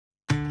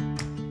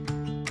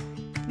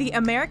The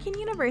American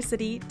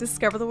University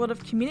Discover the World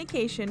of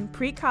Communication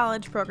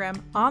pre-college program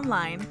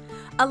online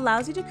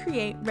allows you to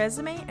create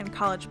resume and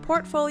college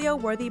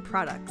portfolio-worthy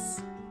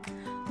products.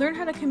 Learn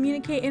how to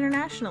communicate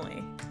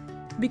internationally.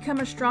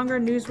 Become a stronger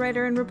news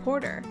writer and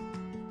reporter.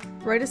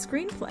 Write a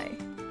screenplay.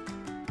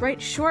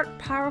 Write short,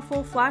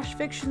 powerful flash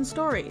fiction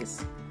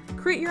stories.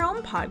 Create your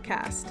own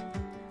podcast.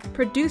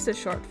 Produce a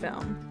short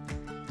film.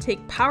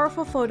 Take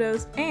powerful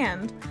photos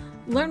and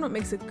learn what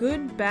makes a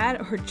good, bad,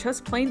 or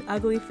just plain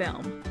ugly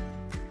film.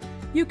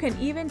 You can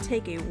even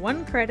take a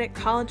one-credit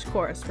college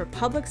course for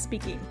public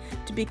speaking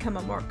to become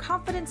a more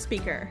confident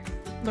speaker,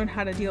 learn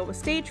how to deal with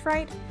stage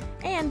fright,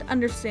 and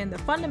understand the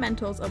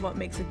fundamentals of what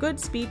makes a good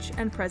speech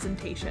and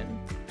presentation.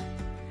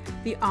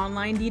 The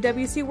online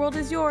DWC world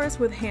is yours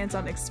with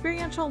hands-on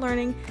experiential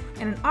learning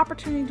and an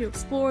opportunity to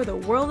explore the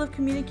world of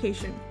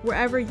communication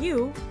wherever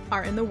you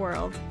are in the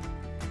world.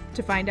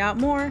 To find out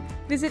more,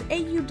 visit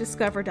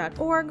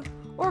audiscover.org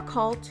or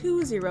call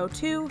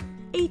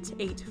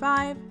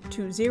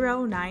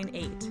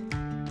 202-885-2098.